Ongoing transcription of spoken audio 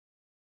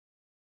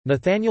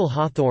Nathaniel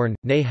Hawthorne,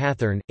 née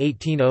Hathorne,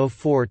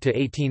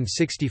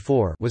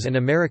 1804–1864 was an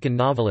American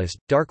novelist,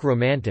 dark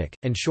romantic,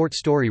 and short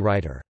story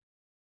writer.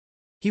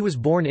 He was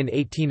born in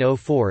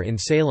 1804 in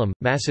Salem,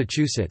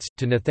 Massachusetts,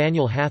 to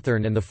Nathaniel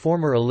Hawthorne and the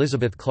former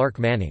Elizabeth Clark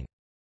Manning.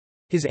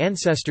 His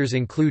ancestors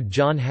include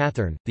John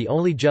Hathorne, the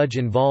only judge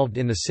involved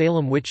in the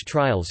Salem witch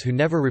trials who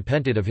never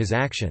repented of his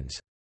actions.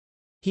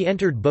 He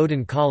entered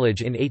Bowdoin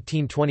College in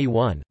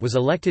 1821, was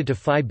elected to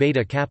Phi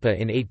Beta Kappa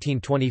in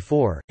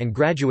 1824, and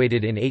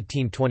graduated in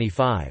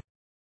 1825.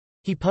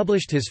 He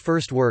published his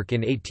first work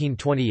in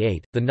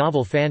 1828, the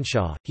novel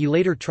Fanshawe. He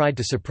later tried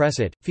to suppress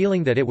it,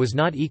 feeling that it was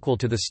not equal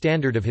to the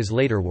standard of his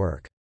later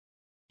work.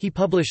 He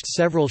published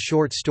several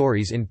short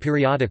stories in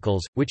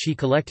periodicals, which he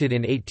collected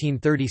in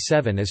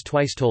 1837 as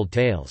Twice Told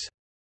Tales.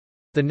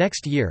 The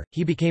next year,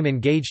 he became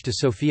engaged to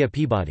Sophia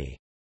Peabody.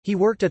 He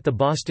worked at the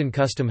Boston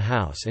Custom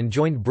House and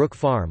joined Brook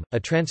Farm, a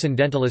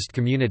transcendentalist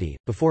community,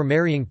 before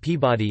marrying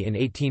Peabody in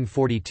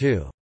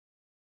 1842.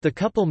 The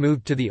couple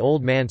moved to the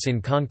Old Manse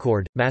in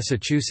Concord,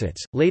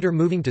 Massachusetts, later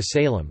moving to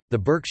Salem, the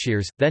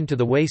Berkshires, then to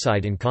the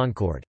Wayside in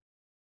Concord.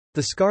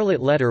 The Scarlet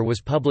Letter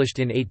was published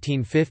in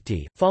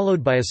 1850,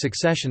 followed by a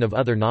succession of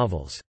other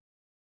novels.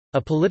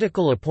 A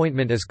political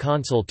appointment as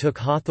consul took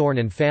Hawthorne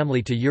and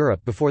family to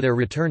Europe before their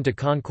return to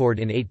Concord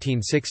in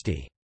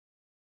 1860.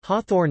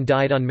 Hawthorne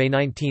died on May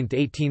 19,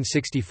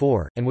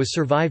 1864, and was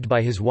survived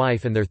by his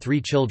wife and their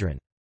 3 children.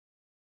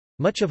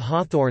 Much of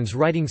Hawthorne's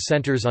writing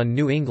centers on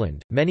New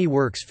England, many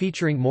works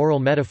featuring moral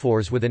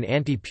metaphors with an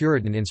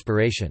anti-Puritan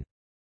inspiration.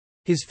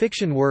 His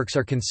fiction works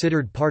are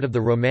considered part of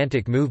the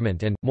Romantic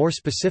movement and, more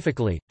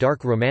specifically,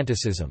 dark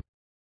romanticism.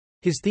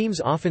 His themes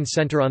often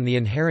center on the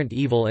inherent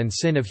evil and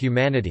sin of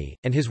humanity,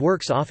 and his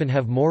works often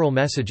have moral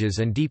messages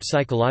and deep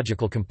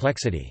psychological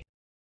complexity.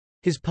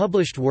 His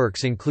published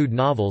works include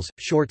novels,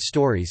 short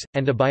stories,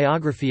 and a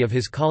biography of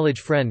his college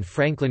friend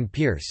Franklin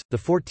Pierce, the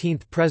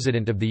 14th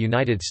President of the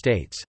United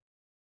States.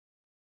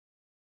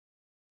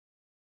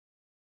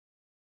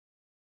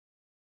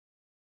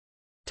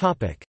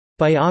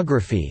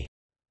 Biography.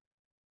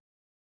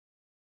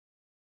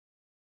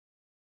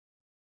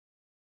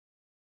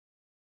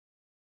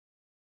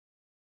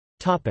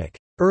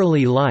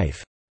 Early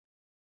life.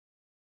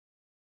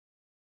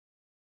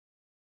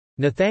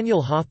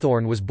 Nathaniel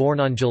Hawthorne was born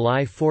on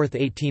July 4,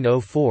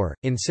 1804,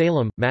 in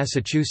Salem,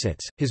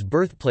 Massachusetts. His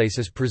birthplace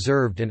is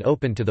preserved and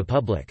open to the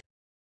public.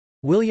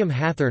 William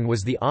Hathorne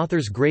was the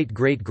author's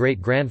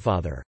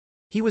great-great-great-grandfather.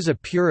 He was a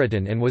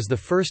Puritan and was the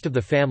first of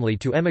the family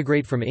to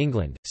emigrate from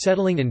England,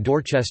 settling in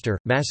Dorchester,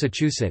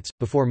 Massachusetts,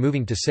 before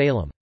moving to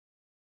Salem.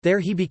 There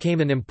he became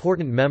an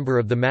important member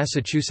of the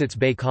Massachusetts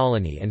Bay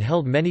Colony and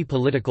held many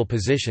political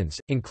positions,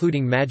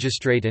 including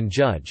magistrate and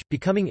judge,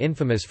 becoming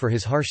infamous for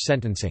his harsh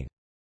sentencing.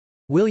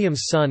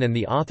 William's son and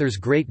the author's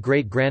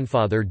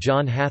great-great-grandfather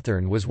John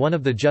Hathorne was one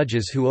of the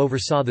judges who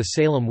oversaw the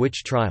Salem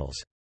witch trials.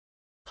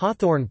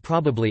 Hawthorne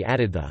probably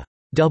added the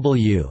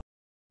W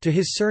to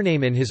his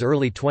surname in his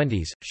early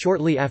 20s,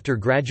 shortly after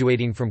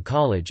graduating from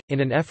college, in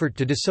an effort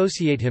to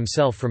dissociate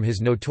himself from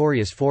his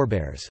notorious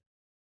forebears.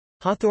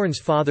 Hawthorne's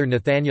father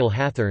Nathaniel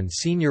Hawthorne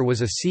Sr.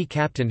 was a sea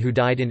captain who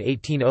died in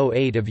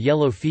 1808 of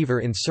yellow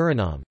fever in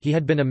Suriname. He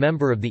had been a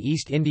member of the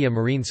East India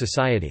Marine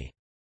Society.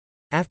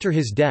 After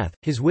his death,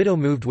 his widow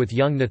moved with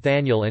young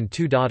Nathaniel and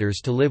 2 daughters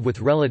to live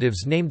with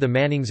relatives named the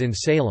Mannings in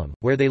Salem,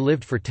 where they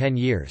lived for 10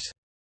 years.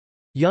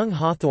 Young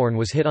Hawthorne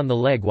was hit on the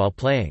leg while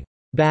playing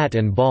bat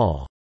and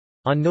ball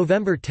on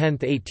November 10,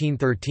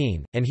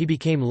 1813, and he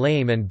became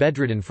lame and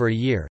bedridden for a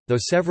year, though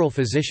several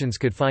physicians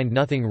could find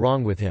nothing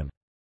wrong with him.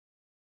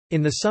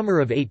 In the summer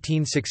of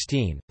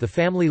 1816, the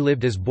family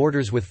lived as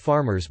boarders with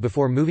farmers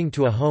before moving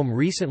to a home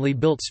recently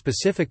built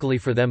specifically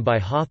for them by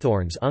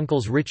Hawthorne's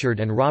uncles Richard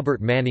and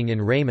Robert Manning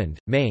in Raymond,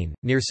 Maine,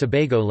 near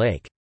Sebago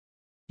Lake.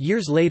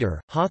 Years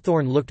later,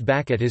 Hawthorne looked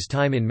back at his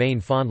time in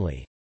Maine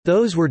fondly.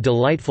 "Those were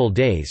delightful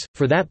days,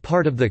 for that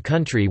part of the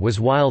country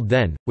was wild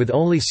then, with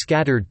only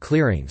scattered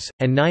clearings,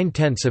 and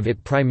 9/10 of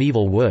it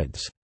primeval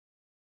woods."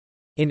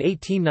 In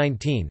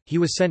 1819, he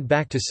was sent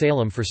back to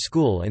Salem for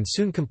school and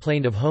soon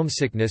complained of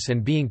homesickness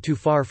and being too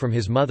far from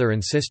his mother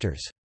and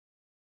sisters.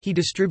 He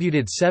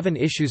distributed 7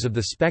 issues of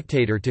The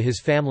Spectator to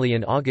his family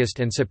in August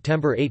and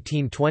September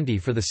 1820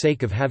 for the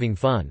sake of having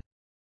fun.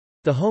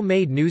 The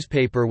homemade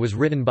newspaper was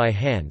written by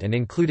hand and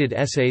included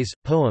essays,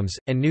 poems,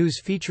 and news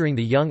featuring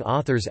the young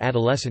author's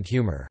adolescent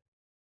humor.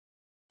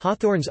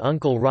 Hawthorne's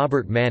uncle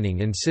Robert Manning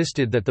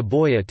insisted that the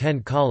boy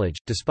attend college,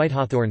 despite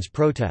Hawthorne's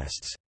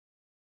protests.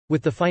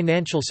 With the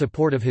financial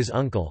support of his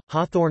uncle,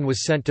 Hawthorne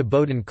was sent to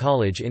Bowdoin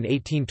College in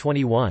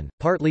 1821,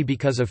 partly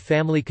because of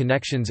family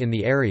connections in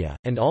the area,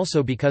 and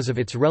also because of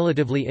its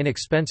relatively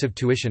inexpensive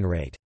tuition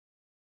rate.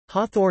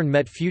 Hawthorne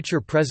met future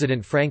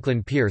President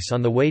Franklin Pierce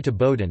on the way to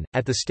Bowdoin,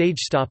 at the stage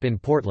stop in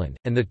Portland,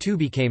 and the two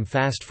became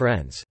fast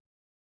friends.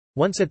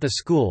 Once at the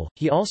school,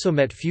 he also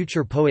met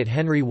future poet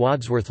Henry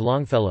Wadsworth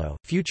Longfellow,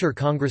 future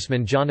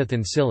Congressman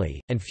Jonathan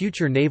Cilley, and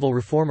future naval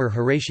reformer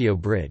Horatio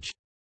Bridge.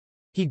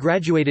 He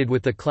graduated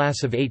with the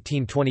class of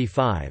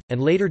 1825,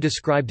 and later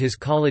described his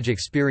college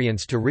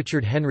experience to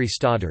Richard Henry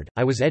Stoddard.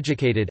 "I was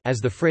educated, as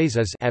the phrase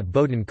is, at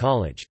Bowdoin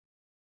College.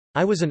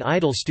 I was an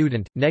idle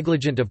student,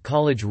 negligent of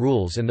college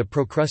rules and the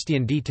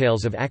Procrustean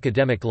details of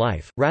academic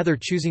life, rather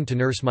choosing to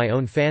nurse my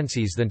own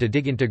fancies than to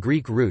dig into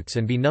Greek roots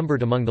and be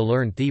numbered among the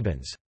learned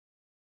Thebans."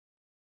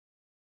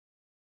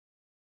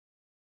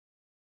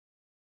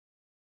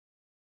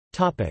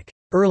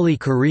 Early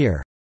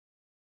career.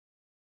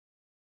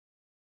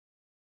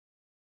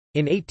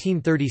 In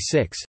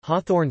 1836,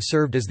 Hawthorne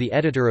served as the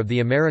editor of the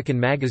American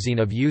Magazine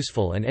of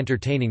Useful and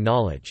Entertaining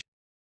Knowledge.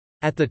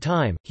 At the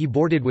time, he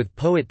boarded with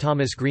poet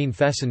Thomas Green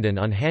Fessenden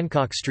on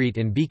Hancock Street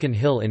in Beacon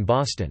Hill in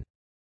Boston.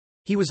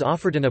 He was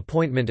offered an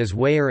appointment as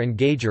weigher and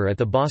gauger at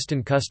the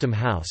Boston Custom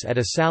House at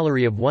a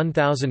salary of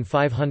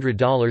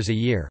 $1,500 a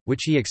year,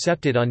 which he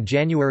accepted on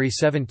January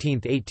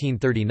 17,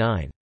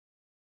 1839.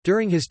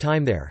 During his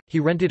time there, he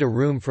rented a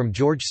room from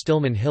George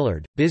Stillman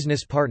Hillard,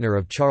 business partner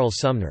of Charles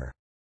Sumner.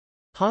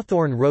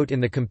 Hawthorne wrote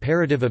in the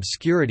comparative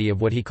obscurity of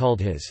what he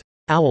called his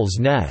 "owl's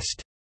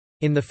nest"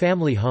 in the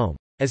family home.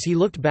 As he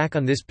looked back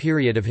on this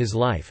period of his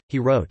life, he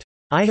wrote,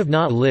 "I have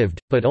not lived,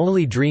 but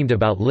only dreamed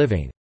about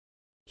living."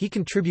 He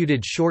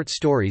contributed short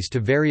stories to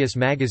various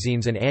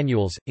magazines and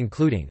annuals,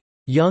 including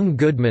 "Young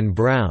Goodman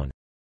Brown"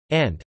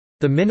 and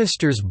 "The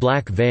Minister's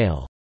Black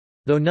Veil,"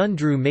 though none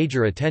drew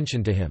major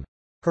attention to him.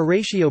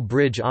 Horatio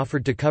Bridge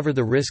offered to cover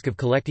the risk of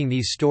collecting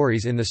these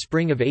stories in the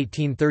spring of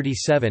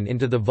 1837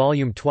 into the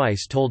volume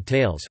Twice Told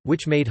Tales,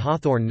 which made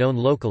Hawthorne known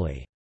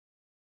locally.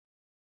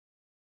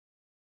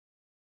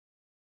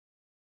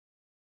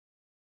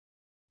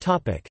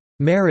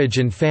 Marriage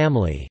and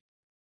family.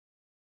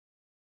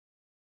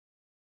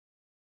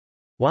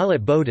 While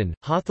at Bowdoin,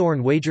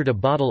 Hawthorne wagered a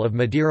bottle of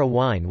Madeira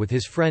wine with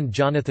his friend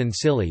Jonathan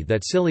Cilley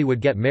that Cilley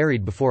would get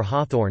married before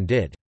Hawthorne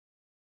did.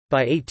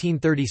 By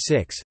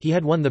 1836, he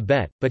had won the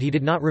bet, but he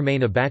did not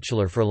remain a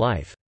bachelor for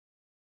life.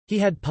 He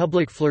had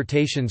public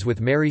flirtations with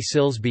Mary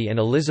Silsby and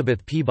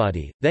Elizabeth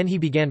Peabody, then he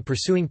began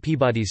pursuing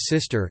Peabody's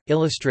sister,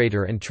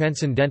 illustrator and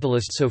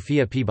transcendentalist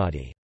Sophia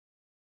Peabody.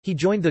 He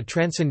joined the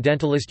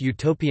transcendentalist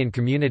utopian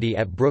community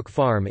at Brook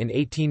Farm in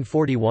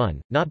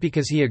 1841, not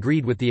because he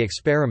agreed with the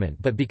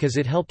experiment but because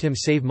it helped him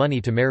save money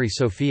to marry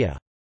Sophia.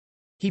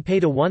 He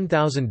paid a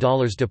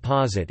 $1,000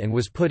 deposit and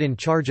was put in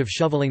charge of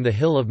shoveling the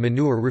hill of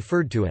manure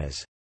referred to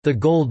as the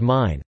gold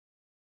mine.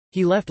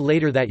 He left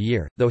later that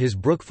year, though his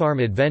Brook Farm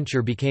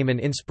adventure became an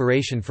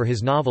inspiration for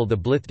his novel The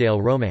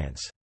Blithedale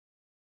Romance.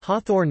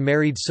 Hawthorne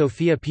married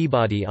Sophia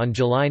Peabody on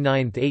July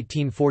 9,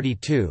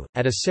 1842,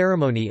 at a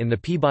ceremony in the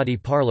Peabody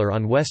Parlor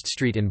on West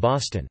Street in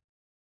Boston.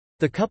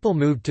 The couple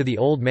moved to the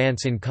Old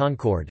Manse in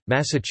Concord,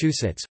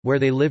 Massachusetts, where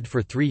they lived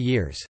for 3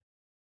 years.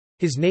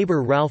 His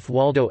neighbor Ralph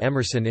Waldo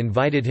Emerson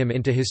invited him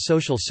into his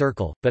social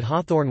circle, but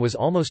Hawthorne was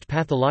almost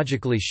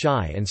pathologically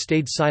shy and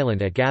stayed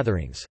silent at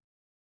gatherings.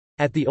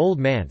 At the Old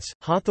Manse,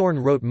 Hawthorne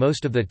wrote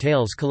most of the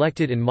tales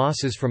collected in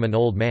Mosses from an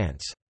Old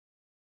Manse.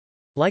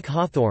 Like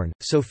Hawthorne,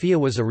 Sophia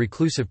was a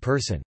reclusive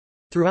person.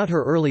 Throughout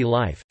her early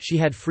life, she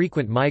had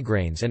frequent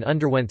migraines and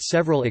underwent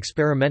several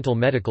experimental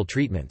medical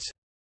treatments.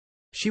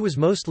 She was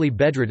mostly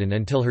bedridden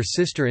until her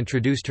sister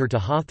introduced her to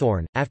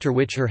Hawthorne, after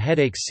which her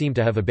headaches seemed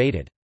to have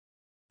abated.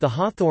 The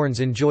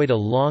Hawthornes enjoyed a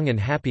long and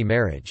happy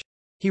marriage.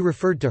 He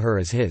referred to her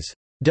as his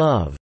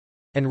dove,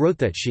 and wrote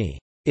that she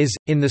is,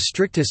 in the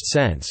strictest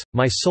sense,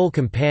 my sole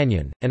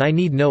companion, and I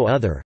need no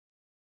other.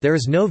 There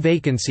is no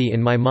vacancy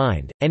in my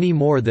mind, any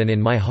more than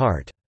in my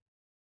heart.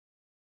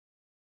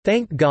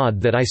 Thank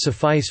God that I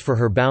suffice for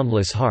her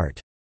boundless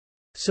heart."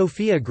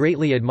 Sophia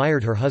greatly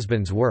admired her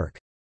husband's work.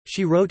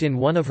 She wrote in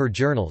one of her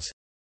journals,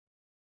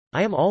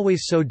 "I am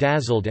always so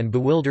dazzled and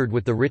bewildered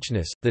with the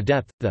richness, the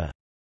depth, the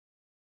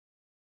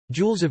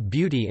jewels of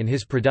beauty in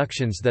his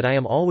productions that I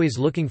am always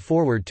looking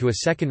forward to a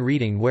second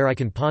reading where I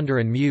can ponder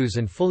and muse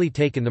and fully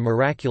take in the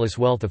miraculous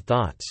wealth of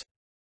thoughts."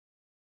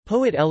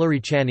 Poet Ellery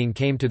Channing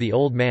came to the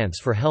Old Manse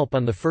for help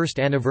on the first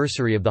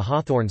anniversary of the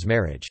Hawthornes'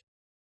 marriage.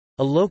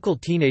 A local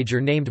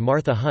teenager named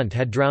Martha Hunt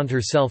had drowned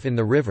herself in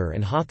the river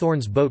and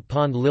Hawthorne's boat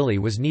Pond Lily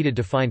was needed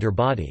to find her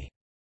body.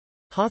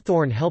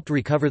 Hawthorne helped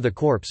recover the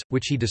corpse,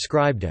 which he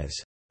described as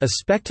a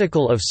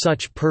spectacle of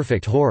such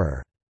perfect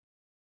horror.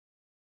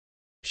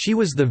 She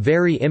was the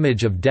very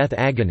image of death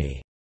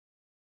agony.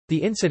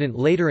 The incident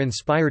later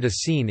inspired a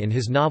scene in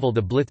his novel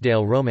The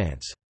Blithedale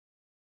Romance.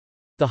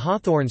 The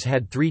Hawthornes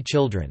had 3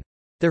 children.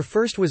 Their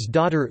first was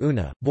daughter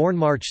Una, born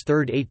March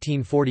 3,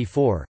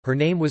 1844. Her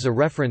name was a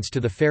reference to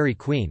the Fairy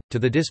Queen, to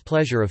the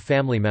displeasure of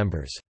family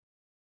members.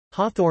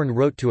 Hawthorne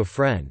wrote to a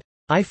friend,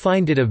 "I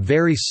find it a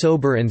very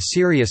sober and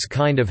serious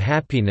kind of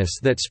happiness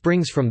that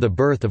springs from the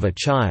birth of a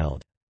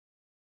child.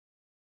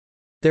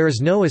 There is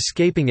no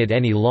escaping it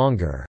any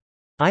longer.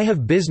 I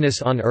have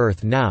business on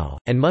earth now,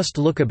 and must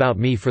look about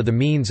me for the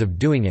means of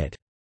doing it."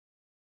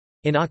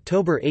 In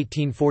October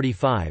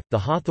 1845, the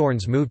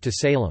Hawthornes moved to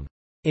Salem.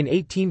 In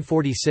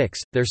 1846,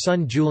 their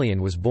son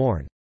Julian was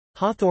born.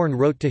 Hawthorne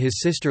wrote to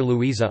his sister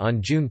Louisa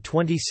on June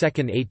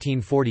 22,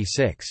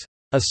 1846,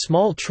 "A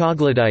small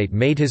troglodyte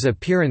made his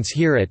appearance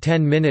here at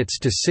 10 minutes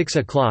to 6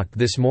 o'clock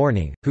this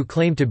morning, who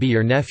claimed to be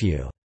your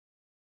nephew."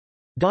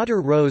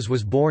 Daughter Rose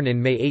was born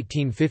in May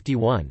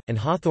 1851, and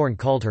Hawthorne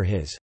called her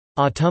his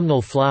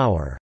 "autumnal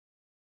flower."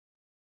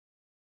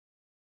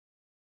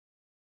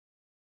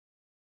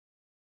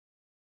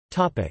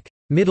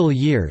 Middle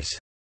years.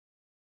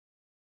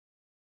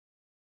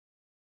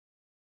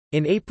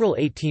 In April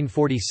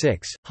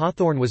 1846,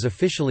 Hawthorne was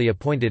officially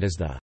appointed as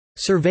the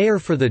 "Surveyor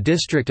for the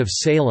District of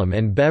Salem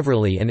and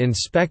Beverly and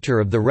Inspector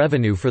of the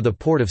Revenue for the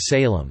Port of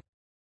Salem",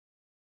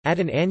 at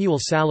an annual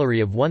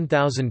salary of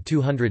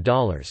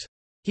 $1,200.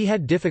 He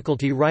had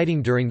difficulty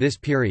writing during this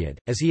period,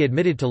 as he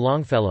admitted to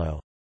Longfellow,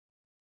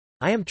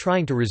 "I am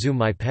trying to resume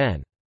my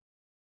pen.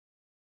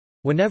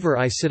 Whenever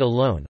I sit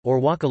alone, or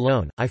walk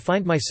alone, I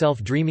find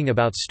myself dreaming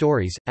about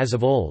stories, as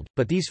of old,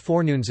 but these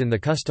forenoons in the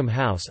custom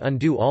house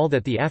undo all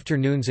that the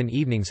afternoons and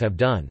evenings have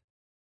done.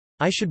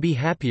 I should be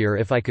happier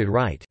if I could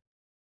write."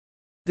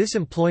 This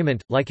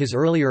employment, like his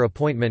earlier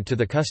appointment to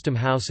the custom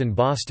house in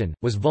Boston,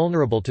 was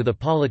vulnerable to the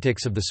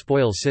politics of the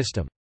spoils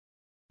system.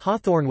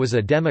 Hawthorne was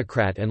a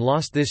Democrat and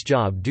lost this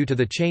job due to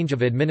the change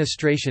of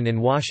administration in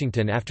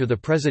Washington after the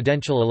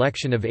presidential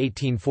election of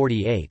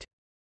 1848.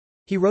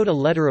 He wrote a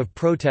letter of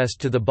protest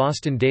to the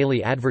Boston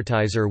Daily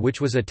Advertiser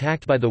which was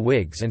attacked by the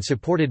Whigs and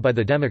supported by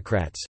the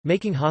Democrats,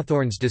 making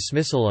Hawthorne's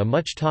dismissal a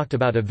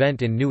much-talked-about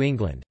event in New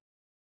England.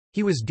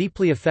 He was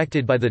deeply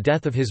affected by the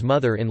death of his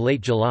mother in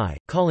late July,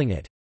 calling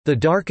it, "the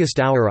darkest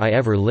hour I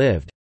ever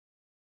lived."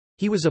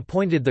 He was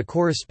appointed the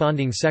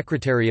corresponding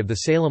secretary of the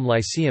Salem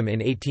Lyceum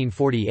in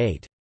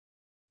 1848.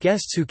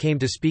 Guests who came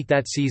to speak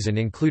that season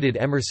included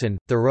Emerson,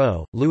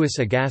 Thoreau, Louis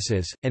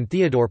Agassiz, and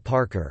Theodore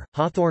Parker.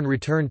 Hawthorne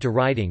returned to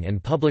writing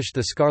and published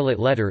The Scarlet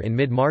Letter in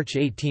mid-March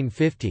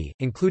 1850,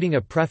 including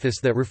a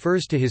preface that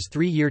refers to his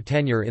 3-year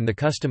tenure in the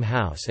Custom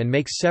House and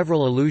makes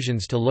several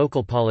allusions to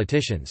local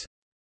politicians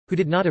who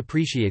did not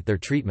appreciate their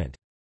treatment.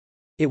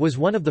 It was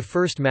one of the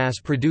first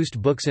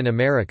mass-produced books in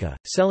America,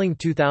 selling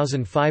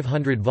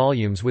 2,500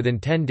 volumes within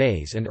 10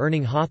 days and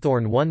earning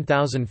Hawthorne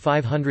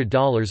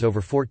 $1,500 over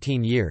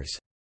 14 years.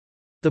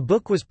 The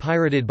book was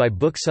pirated by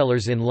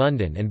booksellers in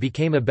London and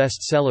became a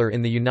bestseller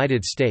in the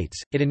United States.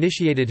 It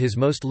initiated his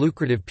most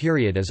lucrative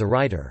period as a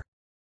writer.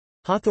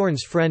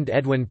 Hawthorne's friend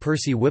Edwin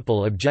Percy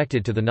Whipple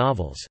objected to the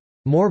novel's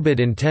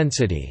morbid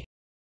intensity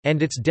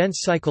and its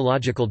dense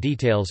psychological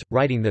details,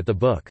 writing that the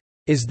book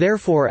is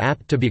therefore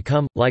apt to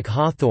become, like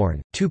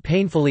Hawthorne, too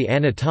painfully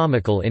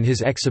anatomical in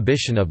his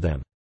exhibition of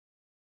them.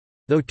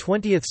 Though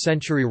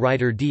 20th-century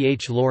writer D.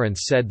 H.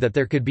 Lawrence said that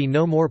there could be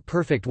no more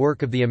perfect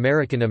work of the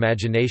American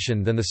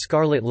imagination than The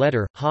Scarlet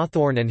Letter,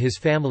 Hawthorne and his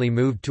family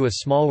moved to a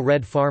small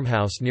red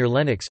farmhouse near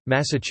Lenox,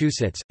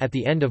 Massachusetts, at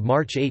the end of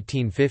March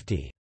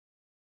 1850.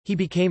 He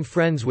became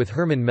friends with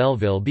Herman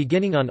Melville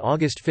beginning on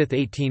August 5,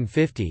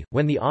 1850,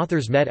 when the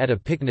authors met at a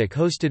picnic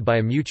hosted by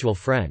a mutual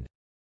friend.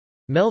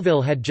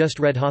 Melville had just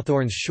read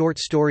Hawthorne's short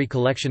story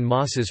collection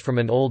Mosses from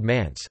an Old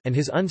Manse, and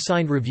his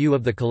unsigned review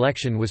of the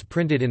collection was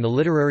printed in the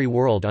Literary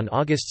World on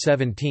August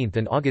 17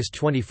 and August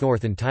 24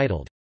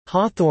 entitled,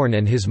 "Hawthorne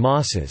and His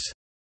Mosses."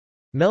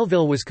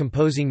 Melville was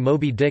composing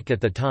Moby Dick at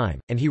the time,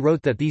 and he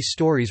wrote that these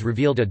stories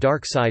revealed a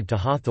dark side to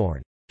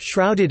Hawthorne,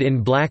 "shrouded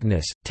in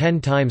blackness,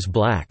 10 times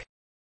black."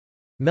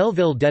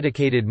 Melville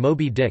dedicated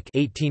Moby Dick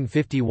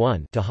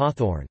 1851 to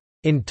Hawthorne.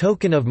 "In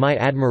token of my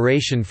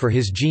admiration for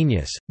his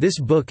genius, this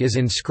book is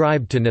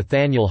inscribed to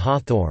Nathaniel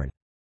Hawthorne."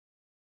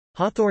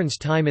 Hawthorne's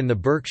time in the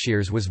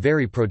Berkshires was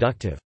very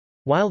productive.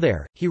 While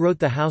there, he wrote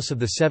The House of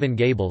the Seven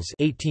Gables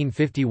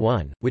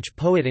 1851, which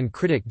poet and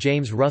critic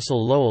James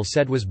Russell Lowell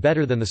said was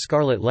better than The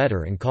Scarlet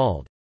Letter and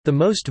called, "the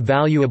most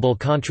valuable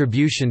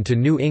contribution to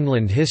New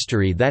England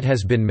history that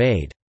has been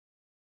made."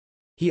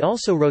 He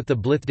also wrote the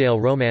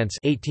Blithedale Romance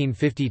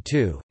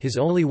 1852, his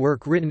only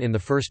work written in the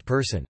first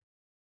person.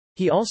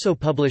 He also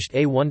published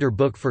A Wonder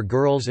Book for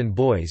Girls and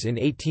Boys in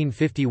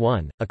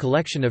 1851, a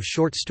collection of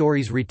short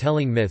stories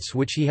retelling myths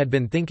which he had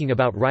been thinking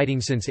about writing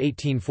since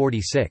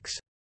 1846.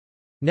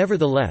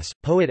 Nevertheless,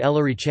 poet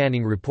Ellery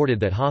Channing reported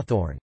that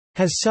Hawthorne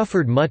has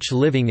suffered much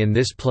living in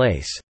this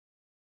place.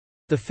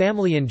 The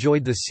family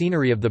enjoyed the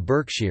scenery of the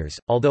Berkshires,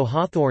 although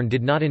Hawthorne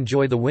did not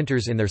enjoy the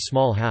winters in their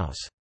small house.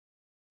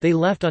 They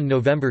left on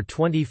November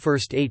 21,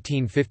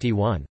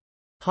 1851.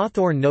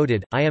 Hawthorne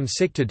noted, "I am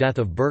sick to death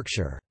of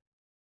Berkshire.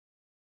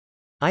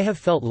 I have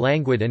felt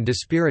languid and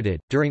dispirited,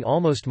 during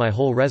almost my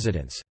whole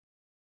residence."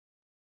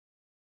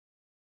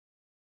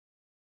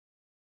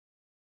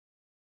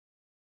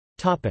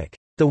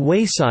 The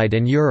Wayside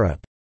and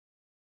Europe.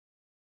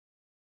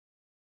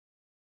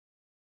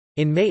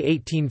 In May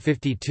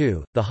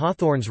 1852, the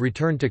Hawthornes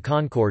returned to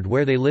Concord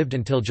where they lived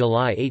until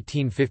July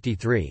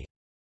 1853.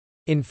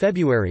 In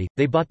February,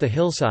 they bought the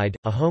Hillside,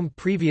 a home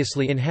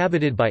previously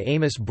inhabited by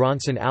Amos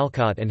Bronson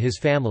Alcott and his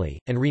family,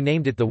 and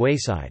renamed it the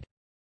Wayside.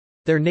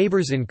 Their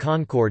neighbors in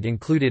Concord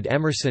included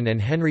Emerson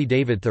and Henry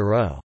David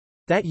Thoreau.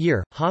 That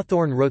year,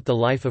 Hawthorne wrote The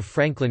Life of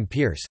Franklin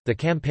Pierce, the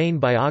campaign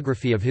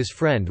biography of his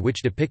friend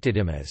which depicted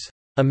him as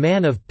a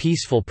man of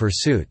peaceful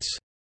pursuits.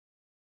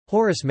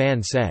 Horace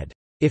Mann said,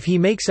 If he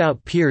makes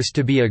out Pierce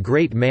to be a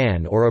great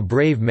man or a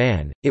brave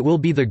man, it will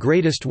be the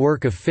greatest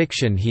work of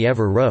fiction he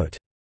ever wrote."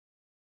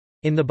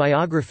 In the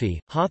biography,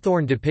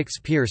 Hawthorne depicts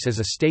Pierce as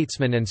a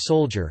statesman and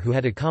soldier who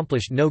had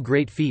accomplished no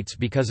great feats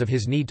because of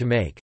his need to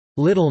make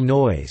little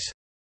noise,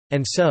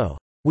 and so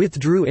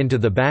withdrew into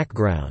the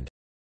background.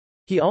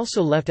 He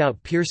also left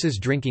out Pierce's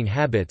drinking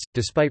habits,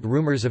 despite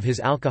rumors of his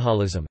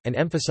alcoholism, and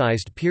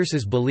emphasized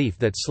Pierce's belief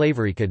that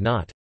slavery could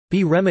not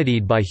be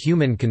remedied by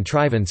human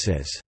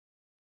contrivances,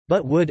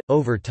 but would,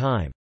 over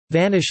time,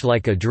 vanish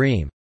like a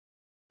dream.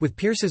 With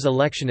Pierce's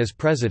election as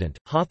president,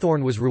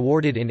 Hawthorne was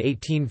rewarded in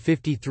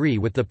 1853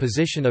 with the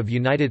position of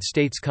United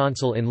States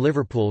Consul in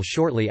Liverpool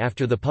shortly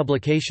after the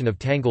publication of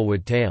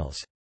Tanglewood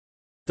Tales.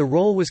 The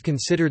role was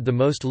considered the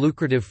most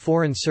lucrative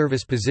foreign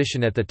service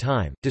position at the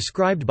time,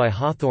 described by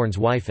Hawthorne's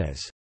wife as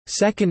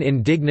second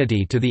in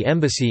dignity to the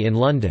embassy in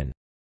London.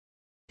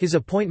 His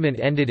appointment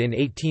ended in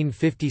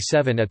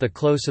 1857 at the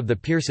close of the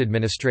Pierce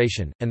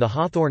administration, and the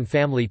Hawthorne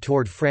family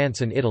toured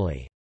France and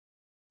Italy.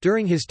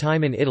 During his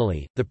time in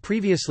Italy, the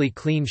previously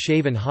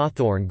clean-shaven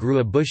Hawthorne grew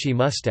a bushy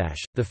mustache.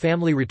 The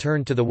family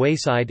returned to the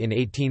Wayside in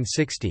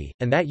 1860,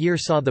 and that year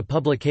saw the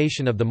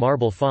publication of The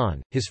Marble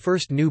Faun, his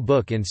first new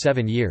book in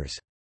 7 years.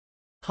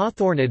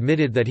 Hawthorne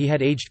admitted that he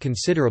had aged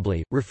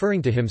considerably,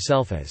 referring to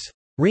himself as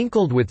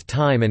wrinkled with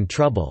time and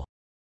trouble.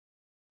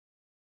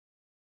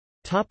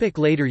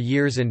 Later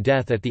years and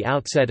death. At the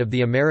outset of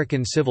the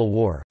American Civil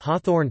War,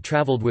 Hawthorne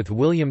traveled with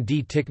William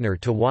D. Ticknor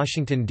to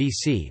Washington,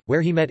 D.C.,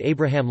 where he met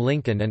Abraham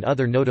Lincoln and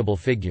other notable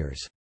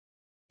figures.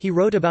 He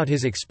wrote about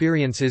his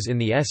experiences in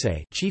the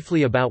essay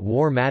Chiefly About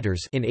War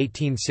Matters in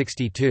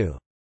 1862.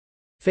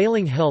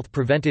 Failing health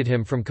prevented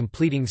him from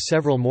completing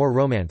several more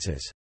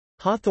romances.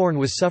 Hawthorne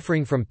was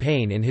suffering from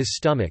pain in his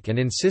stomach and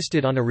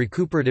insisted on a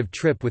recuperative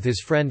trip with his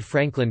friend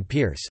Franklin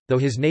Pierce, though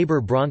his neighbor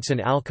Bronson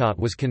Alcott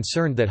was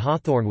concerned that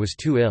Hawthorne was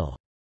too ill.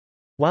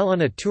 While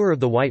on a tour of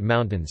the White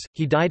Mountains,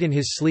 he died in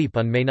his sleep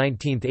on May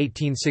 19,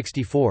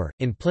 1864,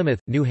 in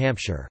Plymouth, New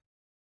Hampshire.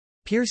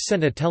 Pierce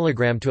sent a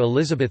telegram to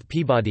Elizabeth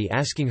Peabody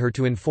asking her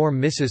to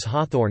inform Mrs.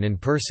 Hawthorne in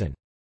person.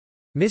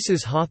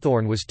 Mrs.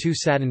 Hawthorne was too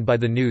saddened by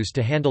the news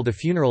to handle the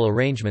funeral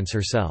arrangements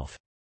herself.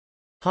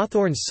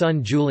 Hawthorne's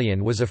son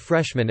Julian was a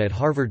freshman at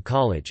Harvard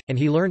College, and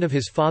he learned of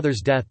his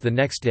father's death the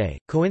next day.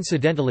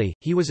 Coincidentally,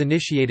 he was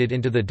initiated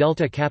into the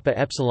Delta Kappa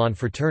Epsilon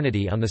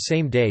fraternity on the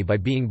same day by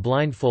being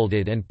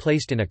blindfolded and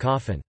placed in a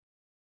coffin.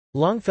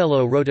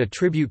 Longfellow wrote a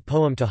tribute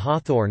poem to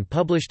Hawthorne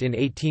published in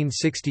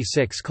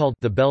 1866 called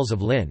The Bells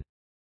of Lynn.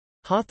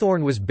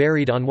 Hawthorne was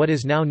buried on what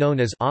is now known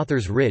as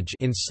Author's Ridge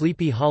in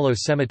Sleepy Hollow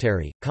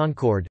Cemetery,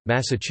 Concord,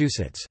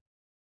 Massachusetts.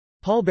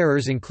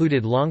 Pallbearers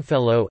included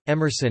Longfellow,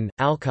 Emerson,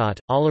 Alcott,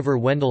 Oliver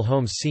Wendell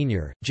Holmes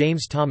Sr.,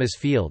 James Thomas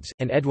Fields,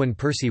 and Edwin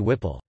Percy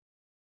Whipple.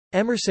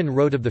 Emerson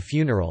wrote of the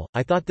funeral,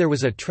 "I thought there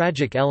was a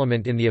tragic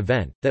element in the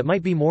event, that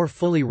might be more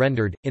fully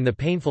rendered, in the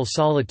painful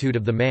solitude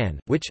of the man,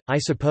 which, I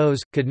suppose,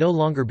 could no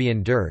longer be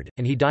endured,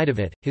 and he died of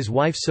it." His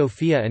wife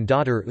Sophia and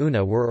daughter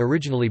Una were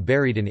originally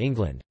buried in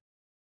England.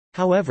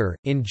 However,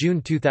 in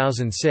June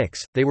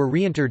 2006, they were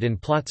reinterred in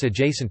plots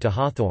adjacent to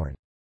Hawthorne.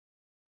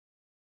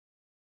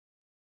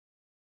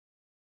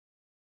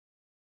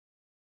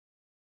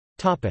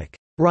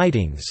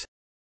 Writings.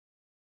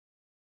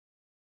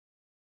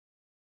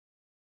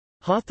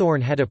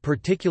 Hawthorne had a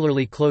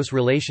particularly close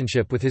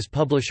relationship with his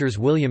publishers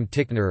William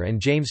Ticknor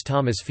and James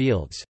Thomas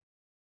Fields.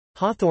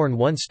 Hawthorne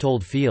once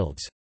told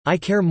Fields, "I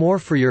care more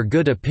for your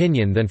good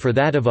opinion than for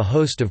that of a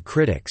host of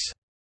critics."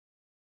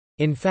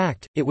 In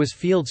fact, it was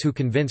Fields who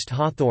convinced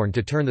Hawthorne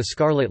to turn The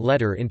Scarlet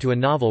Letter into a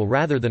novel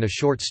rather than a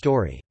short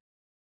story.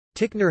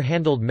 Ticknor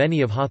handled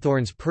many of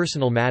Hawthorne's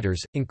personal matters,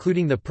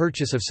 including the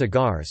purchase of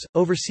cigars,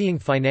 overseeing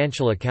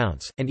financial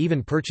accounts, and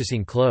even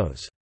purchasing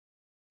clothes.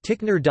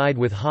 Ticknor died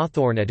with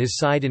Hawthorne at his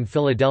side in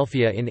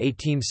Philadelphia in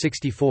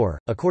 1864.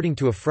 According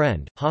to a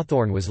friend,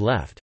 Hawthorne was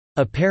left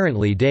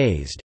apparently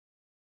dazed.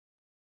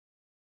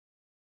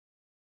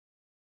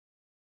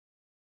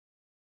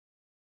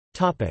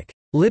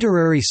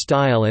 Literary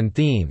style and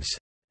themes.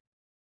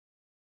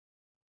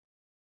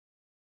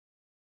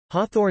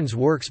 Hawthorne's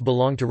works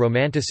belong to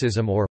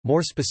Romanticism or,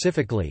 more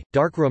specifically,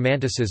 Dark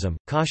Romanticism,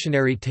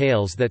 cautionary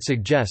tales that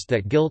suggest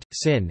that guilt,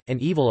 sin,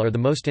 and evil are the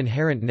most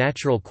inherent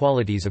natural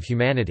qualities of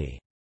humanity.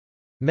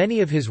 Many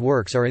of his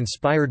works are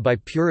inspired by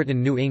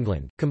Puritan New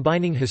England,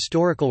 combining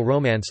historical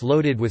romance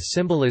loaded with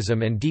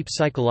symbolism and deep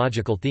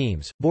psychological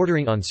themes,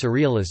 bordering on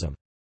surrealism.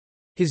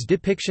 His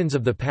depictions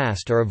of the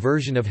past are a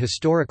version of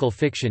historical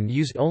fiction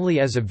used only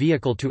as a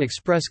vehicle to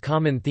express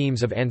common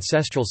themes of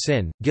ancestral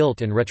sin,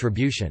 guilt and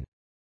retribution.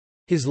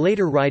 His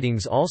later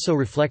writings also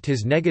reflect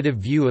his negative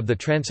view of the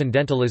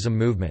Transcendentalism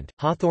movement.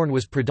 Hawthorne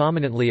was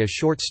predominantly a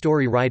short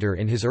story writer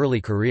in his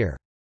early career.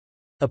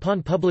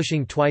 Upon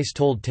publishing Twice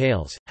Told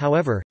Tales,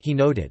 however, he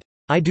noted,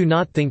 "I do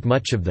not think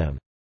much of them,"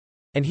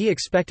 and he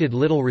expected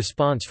little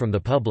response from the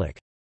public.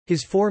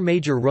 His four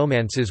major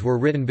romances were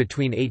written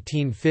between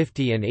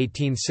 1850 and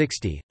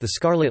 1860, The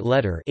Scarlet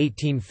Letter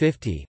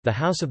 1850, The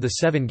House of the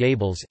Seven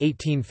Gables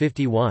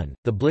 1851,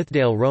 The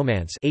Blithedale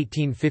Romance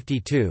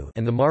 1852,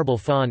 and The Marble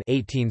Faun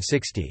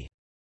 1860.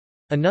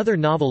 Another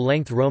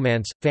novel-length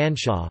romance,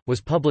 Fanshawe,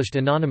 was published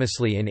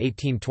anonymously in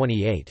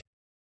 1828.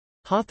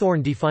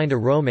 Hawthorne defined a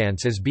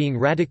romance as being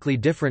radically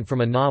different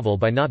from a novel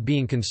by not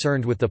being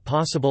concerned with the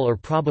possible or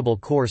probable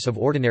course of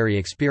ordinary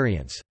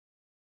experience.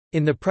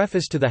 In the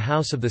preface to The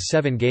House of the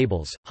Seven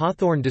Gables,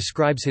 Hawthorne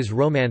describes his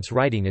romance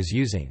writing as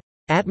using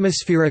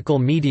atmospherical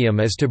medium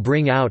as to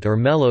bring out or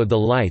mellow the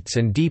lights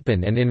and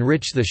deepen and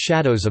enrich the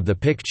shadows of the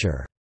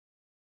picture.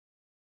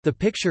 The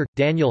picture,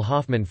 Daniel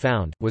Hoffman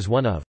found, was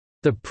one of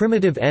the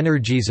primitive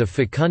energies of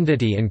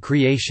fecundity and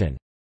creation.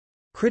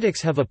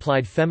 Critics have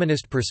applied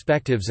feminist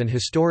perspectives and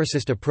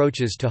historicist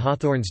approaches to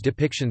Hawthorne's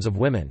depictions of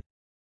women.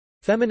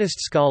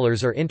 Feminist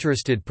scholars are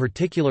interested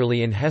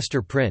particularly in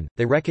Hester Prynne.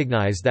 They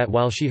recognize that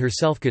while she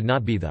herself could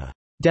not be the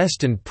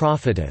destined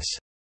prophetess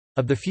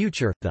of the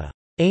future, the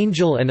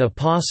angel and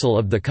apostle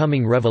of the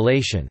coming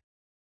revelation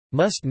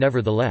must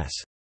nevertheless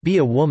be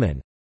a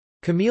woman.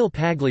 Camille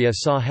Paglia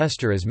saw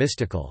Hester as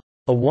mystical,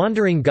 a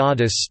wandering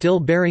goddess still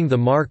bearing the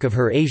mark of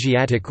her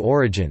Asiatic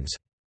origins,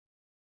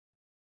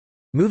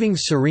 moving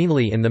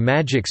serenely in the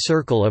magic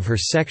circle of her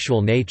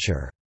sexual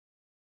nature.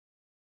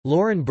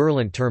 Lauren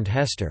Berlant termed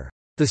Hester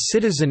the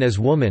citizen as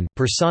woman,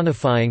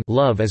 personifying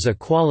love as a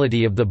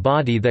quality of the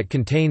body that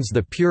contains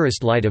the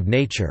purest light of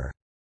nature.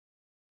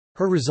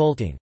 Her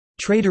resulting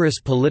traitorous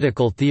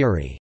political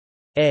theory,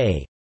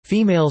 a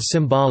female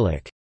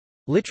symbolic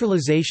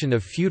literalization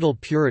of feudal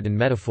Puritan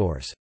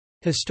metaphors.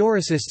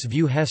 Historicists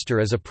view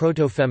Hester as a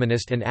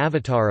proto-feminist and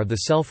avatar of the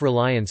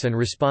self-reliance and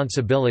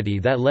responsibility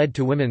that led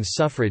to women's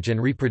suffrage and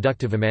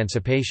reproductive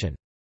emancipation.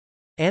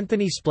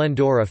 Anthony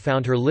Splendora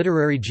found her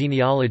literary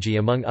genealogy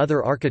among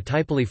other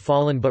archetypally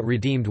fallen but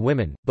redeemed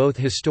women, both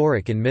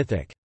historic and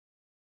mythic.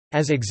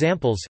 As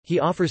examples,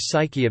 he offers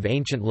Psyche of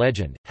ancient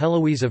legend,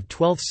 Heloise of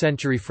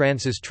 12th-century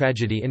France's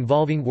tragedy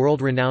involving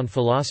world-renowned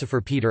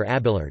philosopher Peter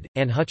Abelard,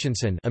 Anne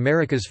Hutchinson,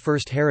 America's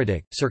first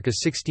heretic, circa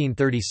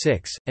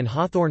 1636, and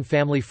Hawthorne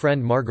family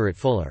friend Margaret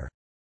Fuller.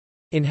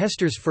 In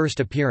Hester's first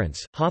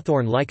appearance,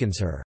 Hawthorne likens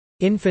her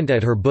infant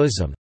at her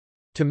bosom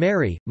to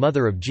Mary,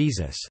 mother of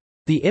Jesus,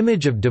 the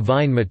image of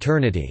divine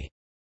maternity.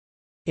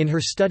 In her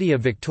study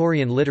of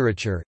Victorian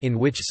literature, in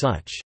which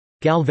such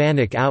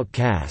galvanic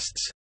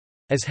outcasts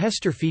as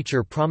Hester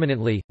feature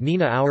prominently,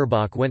 Nina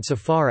Auerbach went so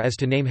far as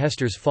to name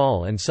Hester's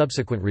fall and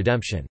subsequent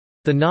redemption,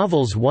 the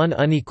novel's one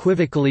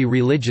unequivocally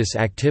religious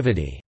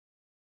activity.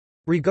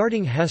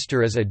 Regarding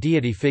Hester as a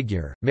deity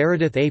figure,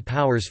 Meredith A.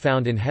 Powers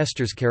found in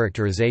Hester's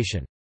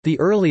characterization, the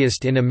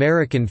earliest in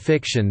American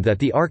fiction that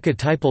the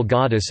archetypal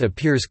goddess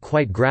appears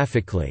quite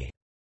graphically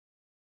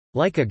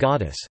like a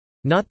goddess,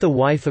 not the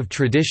wife of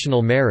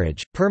traditional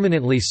marriage,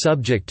 permanently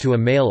subject to a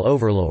male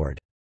overlord.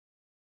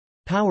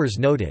 Powers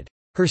noted,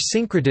 her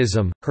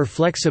syncretism, her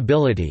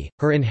flexibility,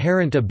 her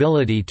inherent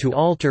ability to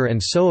alter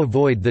and so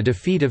avoid the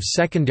defeat of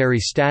secondary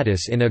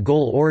status in a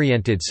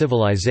goal-oriented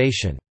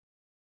civilization.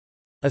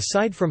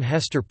 Aside from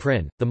Hester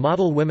Prynne, the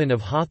model women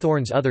of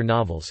Hawthorne's other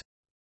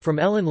novels—from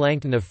Ellen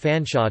Langton of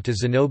Fanshawe to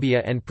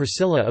Zenobia and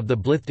Priscilla of the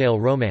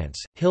Blithedale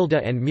Romance,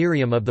 Hilda and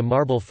Miriam of the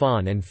Marble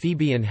Faun and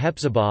Phoebe and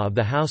Hepzibah of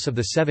the House of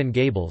the Seven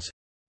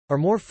Gables—are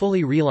more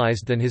fully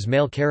realized than his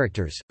male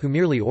characters, who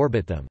merely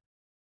orbit them.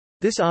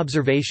 This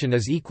observation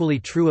is equally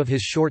true of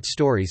his short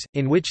stories,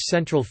 in which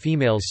central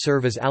females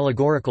serve as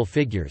allegorical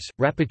figures.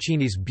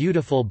 Rappaccini's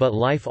beautiful but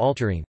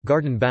life-altering,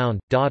 garden-bound,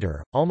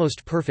 daughter,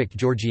 almost perfect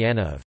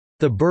Georgiana of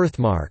The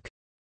Birthmark,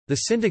 the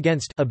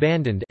sinned-against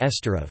abandoned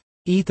Esther of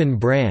Ethan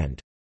Brand,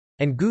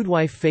 and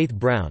Goodwife Faith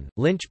Brown,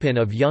 linchpin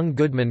of young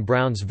Goodman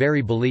Brown's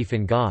very belief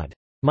in God.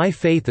 "My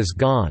faith is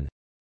gone,"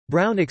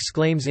 Brown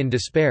exclaims in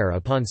despair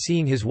upon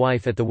seeing his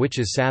wife at the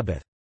witches'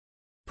 Sabbath.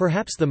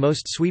 Perhaps the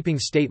most sweeping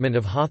statement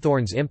of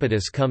Hawthorne's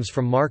impetus comes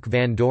from Mark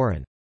Van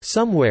Doren.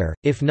 Somewhere,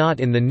 if not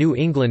in the New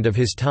England of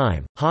his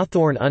time,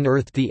 Hawthorne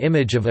unearthed the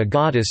image of a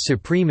goddess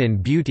supreme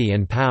in beauty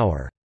and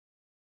power.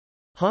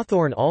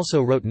 Hawthorne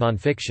also wrote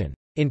nonfiction.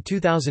 In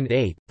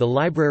 2008, the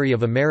Library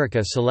of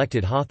America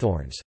selected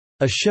Hawthorne's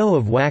A Show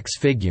of Wax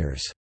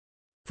Figures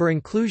for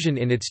inclusion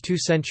in its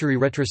two-century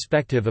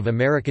retrospective of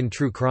American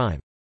true crime.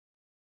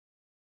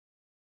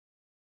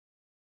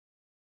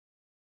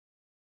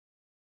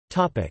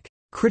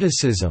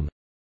 Criticism.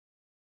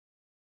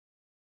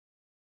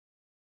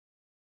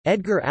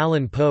 Edgar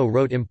Allan Poe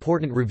wrote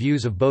important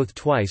reviews of both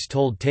Twice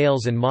Told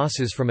Tales and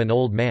Mosses from an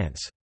Old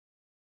Manse.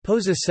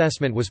 Poe's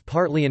assessment was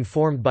partly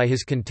informed by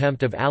his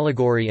contempt of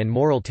allegory and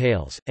moral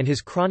tales, and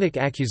his chronic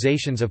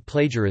accusations of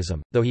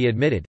plagiarism, though he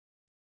admitted,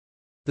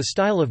 "The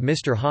style of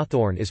Mr.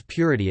 Hawthorne is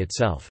purity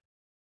itself.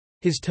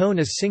 His tone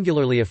is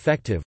singularly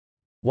effective,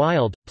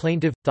 wild,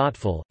 plaintive,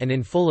 thoughtful, and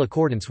in full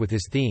accordance with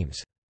his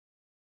themes.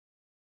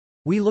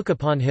 We look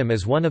upon him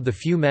as one of the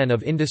few men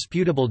of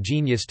indisputable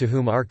genius to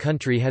whom our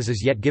country has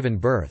as yet given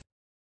birth."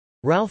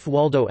 Ralph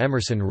Waldo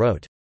Emerson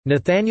wrote,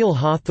 "Nathaniel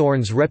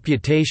Hawthorne's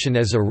reputation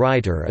as a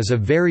writer is a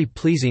very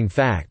pleasing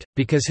fact,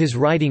 because his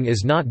writing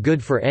is not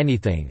good for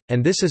anything,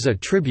 and this is a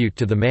tribute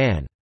to the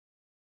man."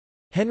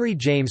 Henry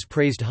James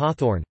praised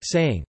Hawthorne,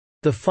 saying,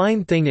 The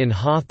fine thing in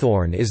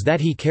Hawthorne is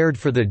that he cared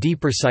for the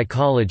deeper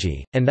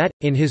psychology, and that,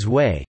 in his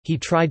way, he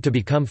tried to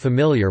become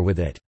familiar with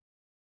it."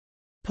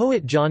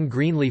 Poet John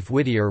Greenleaf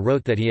Whittier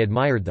wrote that he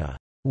admired the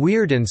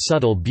 "weird and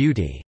subtle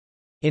beauty"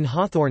 in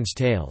Hawthorne's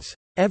tales.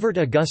 Everett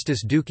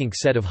Augustus Dukink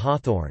said of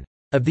Hawthorne,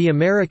 "Of the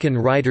American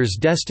writers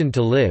destined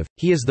to live,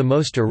 he is the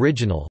most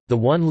original, the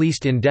one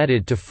least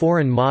indebted to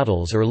foreign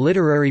models or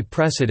literary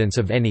precedents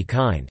of any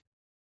kind."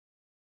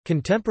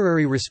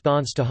 Contemporary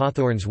response to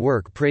Hawthorne's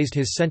work praised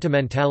his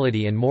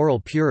sentimentality and moral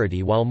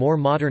purity, while more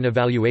modern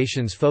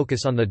evaluations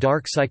focus on the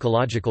dark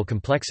psychological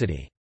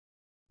complexity.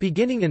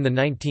 Beginning in the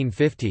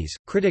 1950s,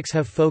 critics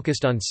have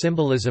focused on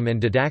symbolism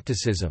and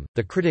didacticism.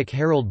 The critic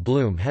Harold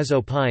Bloom has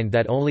opined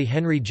that only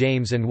Henry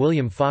James and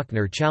William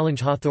Faulkner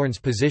challenge Hawthorne's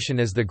position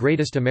as the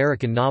greatest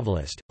American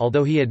novelist,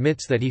 although he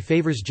admits that he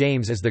favors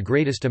James as the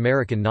greatest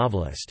American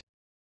novelist.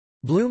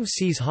 Bloom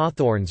sees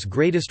Hawthorne's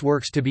greatest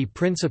works to be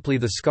principally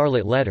The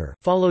Scarlet Letter,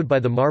 followed by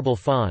The Marble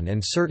Faun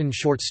and certain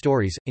short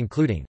stories,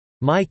 including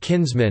My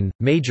Kinsman,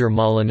 Major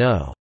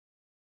Molyneux,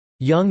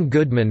 Young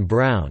Goodman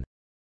Brown,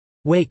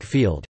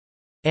 Wakefield,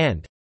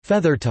 and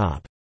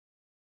Feathertop.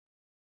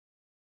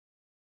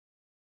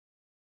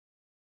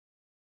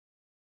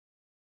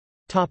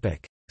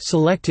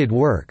 Selected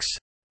works.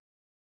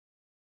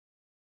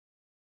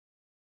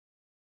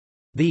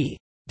 The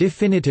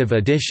definitive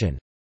edition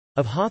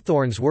of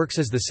Hawthorne's works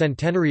is the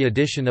centenary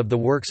edition of the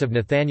works of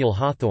Nathaniel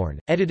Hawthorne,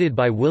 edited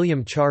by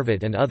William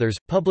Charvet and others,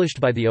 published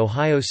by the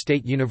Ohio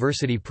State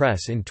University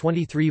Press in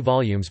 23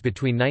 volumes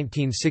between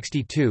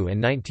 1962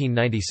 and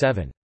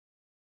 1997.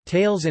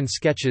 Tales and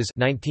Sketches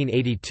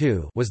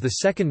 1982 was the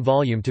second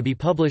volume to be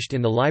published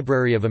in the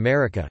Library of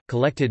America.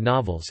 Collected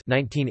Novels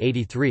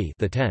 1983,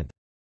 the 10th.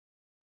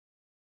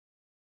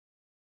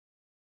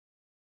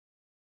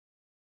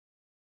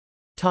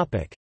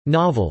 Topic: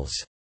 Novels.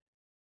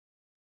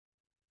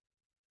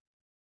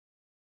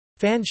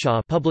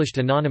 Fanshawe, published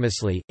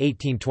anonymously,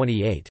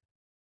 1828.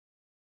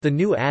 The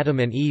New Adam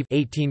and Eve,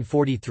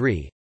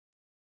 1843.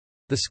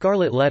 The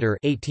Scarlet Letter,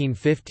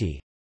 1850.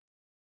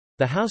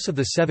 The House of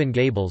the Seven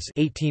Gables,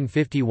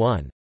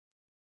 1851.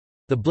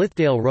 The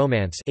Blithedale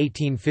Romance,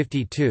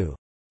 1852.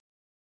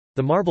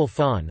 The Marble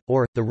Faun,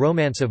 or The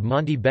Romance of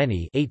Monty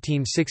Benny,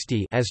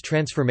 1860, as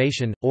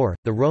Transformation, or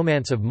The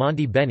Romance of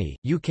Monty Benny,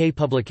 UK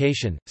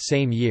publication,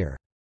 same year.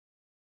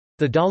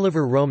 The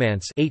Dolliver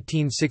Romance,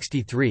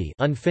 1863,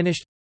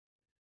 unfinished.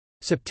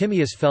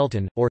 Septimius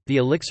Felton, or, The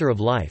Elixir of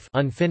Life,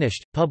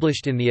 unfinished,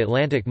 published in The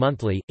Atlantic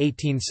Monthly,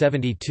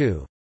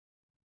 1872.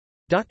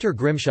 Dr.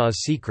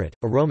 Grimshaw's Secret,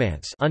 a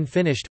romance,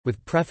 unfinished,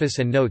 with preface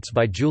and notes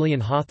by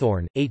Julian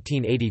Hawthorne,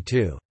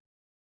 1882.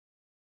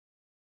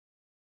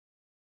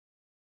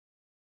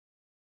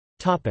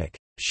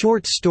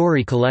 Short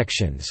story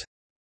collections.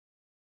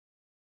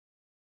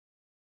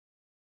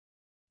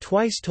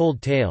 Twice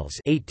Told Tales,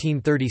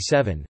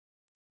 1837.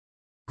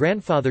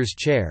 Grandfather's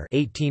Chair,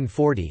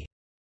 1840.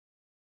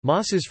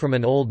 Mosses from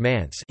an Old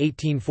Manse,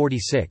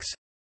 1846.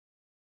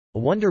 A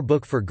Wonder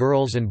Book for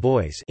Girls and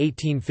Boys,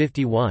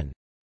 1851.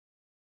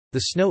 The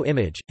Snow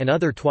Image, and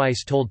Other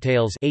Twice Told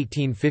Tales,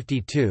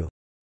 1852.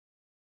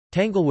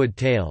 Tanglewood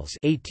Tales,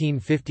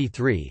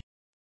 1853.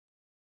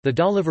 The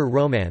Dolliver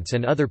Romance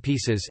and Other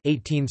Pieces,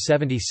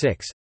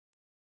 1876.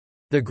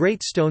 The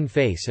Great Stone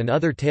Face and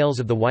Other Tales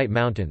of the White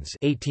Mountains,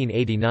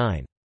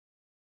 1889.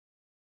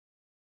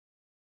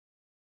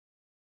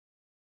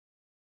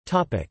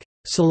 Topic: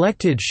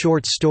 Selected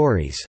short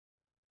stories.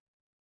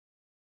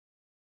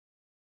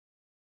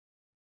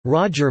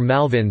 Roger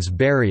Malvin's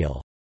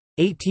Burial,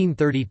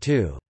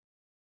 1832.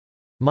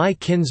 My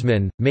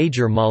Kinsman,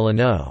 Major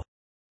Molyneux,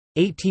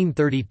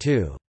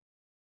 1832.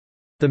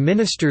 The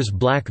Minister's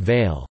Black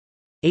Veil,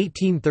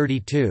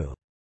 1832.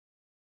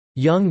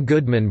 Young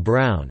Goodman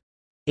Brown,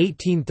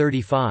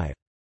 1835.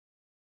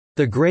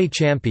 The Grey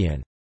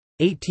Champion,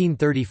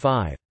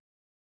 1835.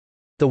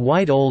 The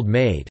White Old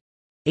Maid,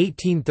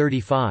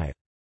 1835.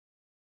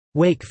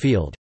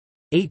 Wakefield,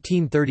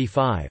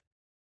 1835.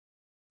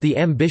 The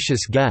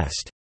Ambitious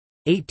Guest,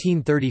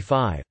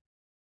 1835.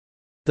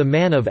 The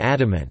Man of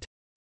Adamant,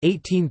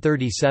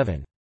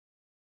 1837.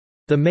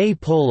 The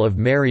Maypole of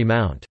Mary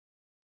Mount,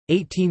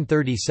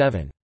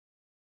 1837.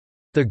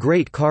 The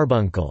Great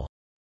Carbuncle,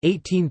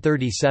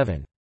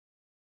 1837.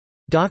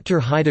 Dr.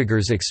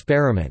 Heidegger's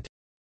Experiment,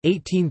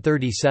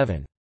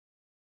 1837.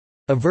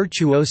 A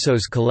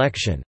Virtuoso's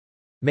Collection,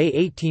 May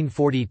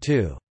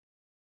 1842.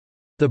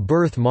 The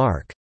Birth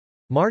Mark,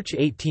 March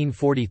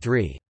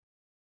 1843.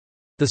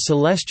 The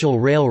Celestial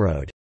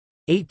Railroad,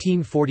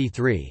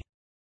 1843.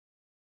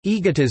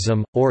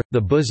 Egotism, or,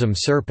 The Bosom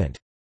Serpent,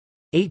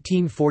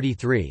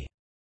 1843.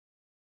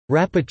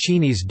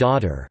 Rappaccini's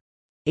Daughter,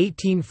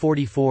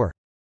 1844.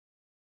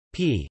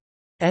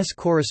 P.S.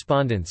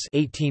 Correspondence,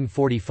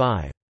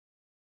 1845.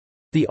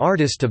 The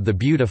Artist of the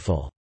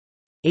Beautiful,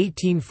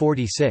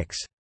 1846.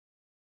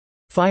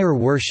 Fire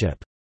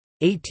Worship,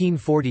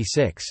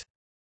 1846.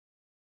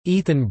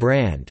 Ethan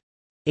Brand,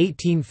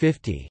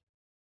 1850.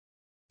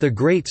 The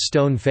Great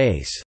Stone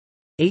Face,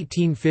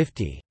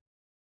 1850.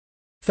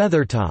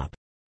 Feathertop,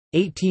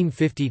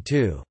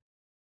 1852.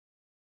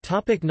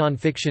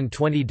 Nonfiction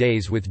 20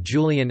 Days with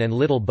Julian and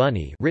Little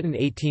Bunny written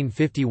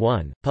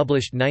 1851,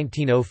 published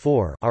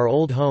 1904 Our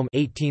Old Home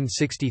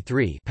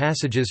 1863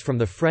 Passages from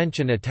the French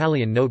and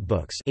Italian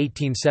Notebooks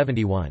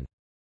 1871.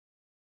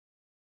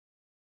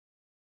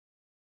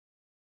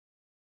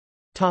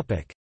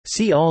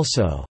 See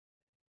also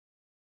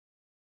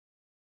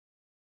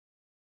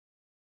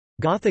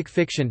Gothic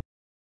fiction,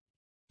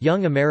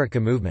 Young America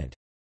movement.